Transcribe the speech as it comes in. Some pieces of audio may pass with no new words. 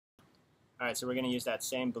Alright, so we're going to use that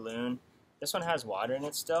same balloon. This one has water in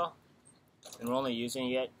it still, and we're only using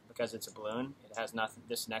it because it's a balloon. It has nothing.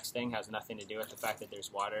 This next thing has nothing to do with the fact that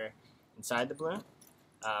there's water inside the balloon,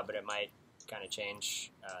 but it might kind of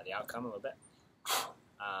change the outcome a little bit.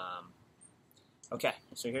 Okay,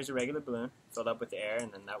 so here's a regular balloon filled up with air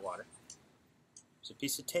and then that water. There's a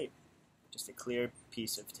piece of tape, just a clear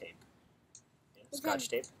piece of tape. Yeah, Scotch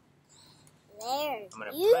tape. There. I'm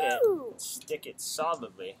going to put it and stick it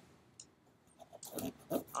solidly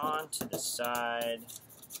onto the side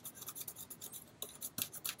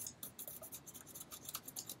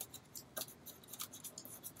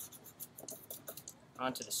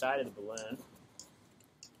of the balloon.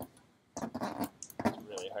 It's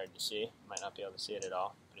really hard to see. You might not be able to see it at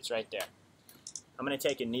all, but it's right there. I'm going to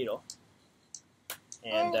take a needle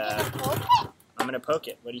and I'm going to poke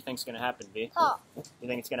it. What do you think is going to happen, V? Pop. You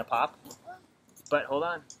think it's going to pop? But hold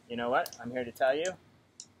on. You know what? I'm here to tell you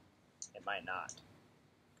it might not.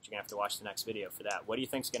 But you're going to have to watch the next video for that. What do you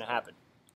think is going to happen?